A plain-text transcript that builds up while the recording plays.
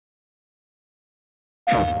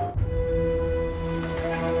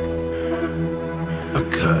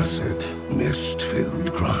Accursed,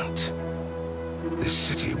 mist-filled Grant. This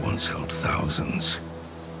city once held thousands,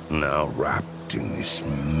 now wrapped in this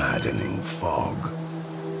maddening fog.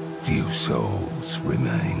 Few souls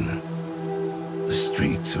remain. The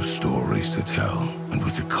streets have stories to tell, and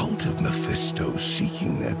with the cult of Mephisto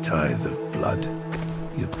seeking their tithe of blood,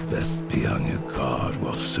 you'd best be on your guard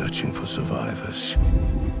while searching for survivors.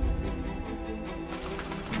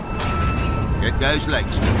 It goes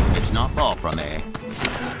Lakesman. It's not far from here.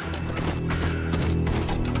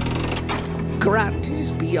 Grant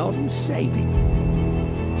is beyond saving.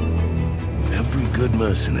 Every good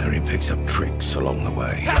mercenary picks up tricks along the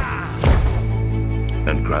way.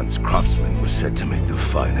 And Grant's craftsman was said to make the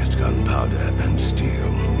finest gunpowder and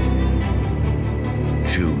steel.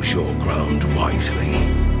 Choose your ground wisely,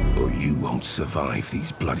 or you won't survive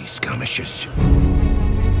these bloody skirmishes.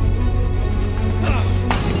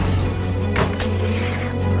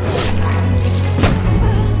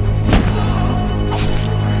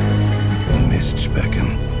 The mists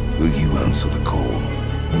beckon. Will you answer the call?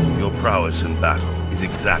 Your prowess in battle is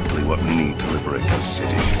exactly what we need to liberate this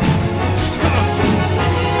city.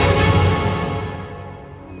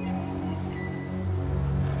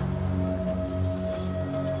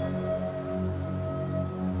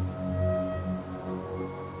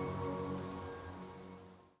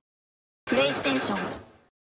 PlayStation